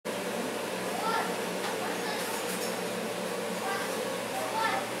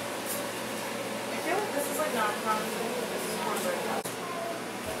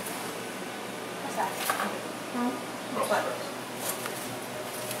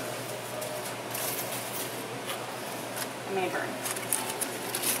Mayburn.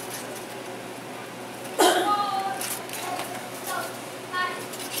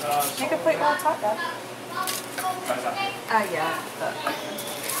 Make a plate while it's hot, Dad. Yeah.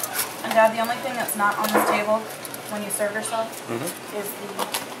 And Dad, the only thing that's not on this table when you serve yourself is the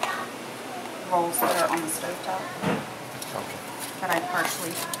rolls that are on the stovetop. Okay. That I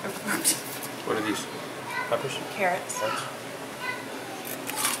partially approved. What are these? Peppers? Carrots.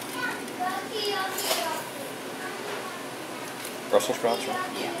 Brussels sprouts, right?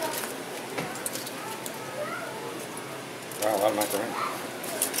 Yeah. Wow, a lot of macaroni.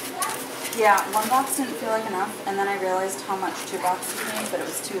 Yeah, one box didn't feel like enough, and then I realized how much 2 boxes made, but it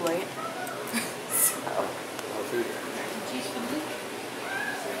was too late. So.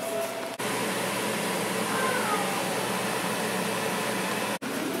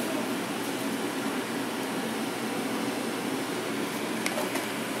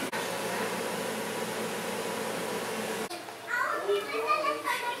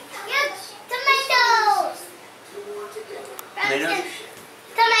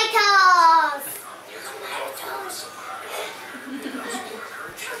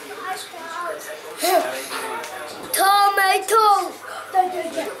 Tomatoes.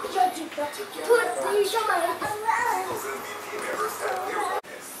 Put these on my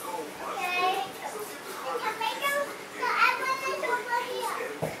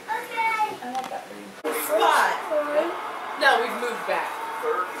No, we've moved back.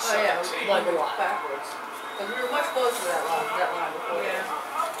 Oh yeah, like a lot. Backwards. Because we were much closer to that line before. Yeah.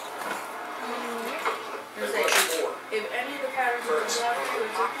 If any of the patterns are blocked,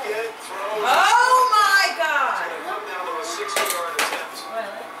 it's okay. Oh my God! 60-yard attempt.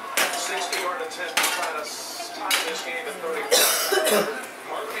 60-yard attempt to try to tie this game at 30.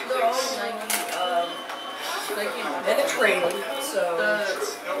 They're all Nike penetrating, so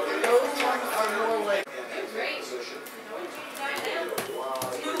those ones are more like.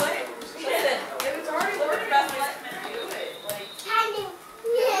 Too late. Listen, if it's already working, that's let me do it. Like,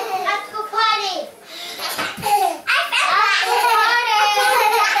 Let's go potty.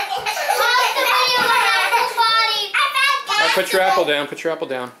 Alright, put your apple down. Put your apple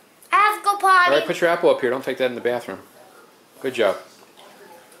down. I have to go potty. Alright, put your apple up here. Don't take that in the bathroom. Good job.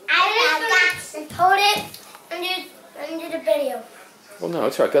 I hold it under the video. Well, no,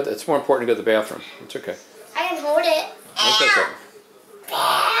 it's alright. It's more important to go to the bathroom. It's okay. I can hold it. It's okay.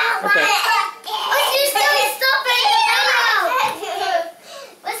 Okay. Let's do silly stuff in the video.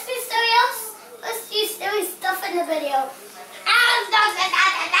 Let's do silly stuff in the video.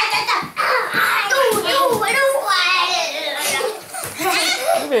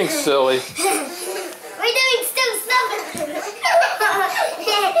 You're being silly. We're doing silly stuff in the video.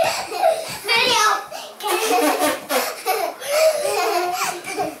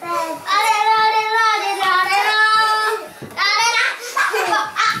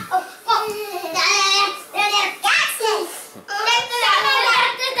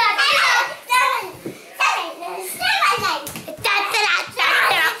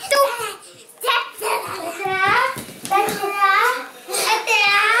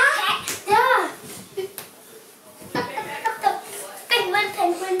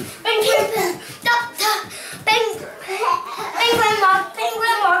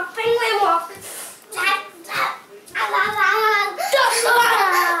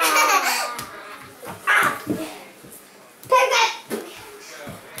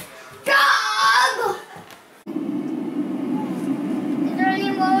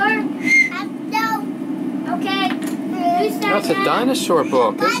 That's a dinosaur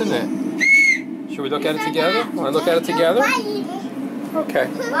book, isn't it? Should we look at it together? Want to look at it together? Okay.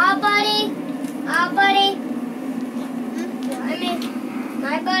 My buddy. My buddy.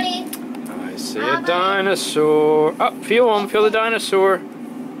 I see a dinosaur. Oh, feel him. Feel the dinosaur.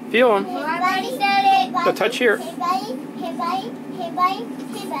 Feel him. My buddy said it. Go touch here. Hey, buddy.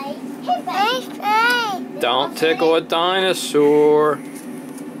 Don't tickle a dinosaur.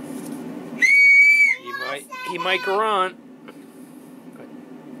 He might grunt.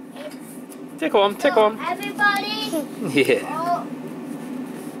 Tickle him. Everybody. Yeah. Oh.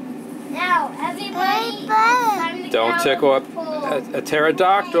 Now, everybody. Time to Don't get tickle out a of the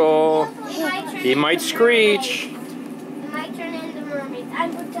pterodactyl. He might screech. It might turn into mermaids.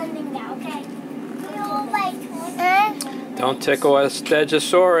 I'm pretending now, okay? Don't tickle a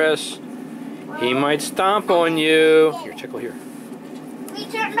stegosaurus. He might stomp on you. Here, tickle here. We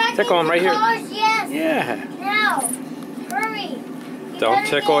turn back Tickle him into right here. cars, yes. Yeah. Now, hurry. You Don't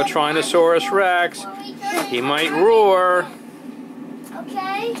better tickle a get Tyrannosaurus Rex. before we turn He into might cars. roar.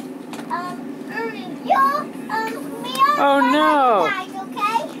 Okay. Hurry. Oh no.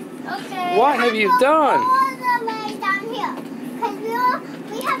 Okay. What have you done? All the way down here.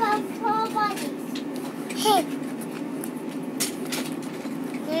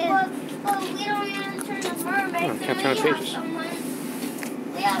 But we don't even turn the fur back. Can't turn the pages.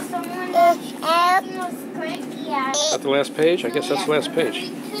 We have someone that's cranky at Is that the last page? I guess that's the last page.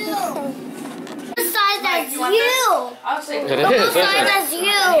 The size as you. I'll say It The is, isn't size it? as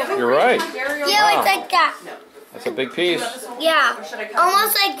you. You're right. Yeah, it's like that. That's a big piece. Yeah,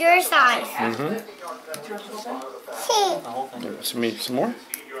 almost like your size. Mm-hmm. Some more?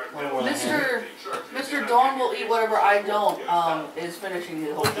 Mr. Dawn will eat whatever I don't, is finishing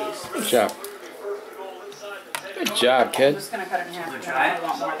the whole piece. Good job. Good job, I'm kid. just gonna cut it in half. If you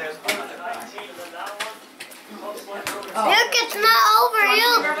want more, there's one other pie. Look, it's not over, you.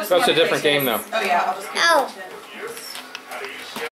 That's a different game now. Oh yeah, I'll just keep Oh. it.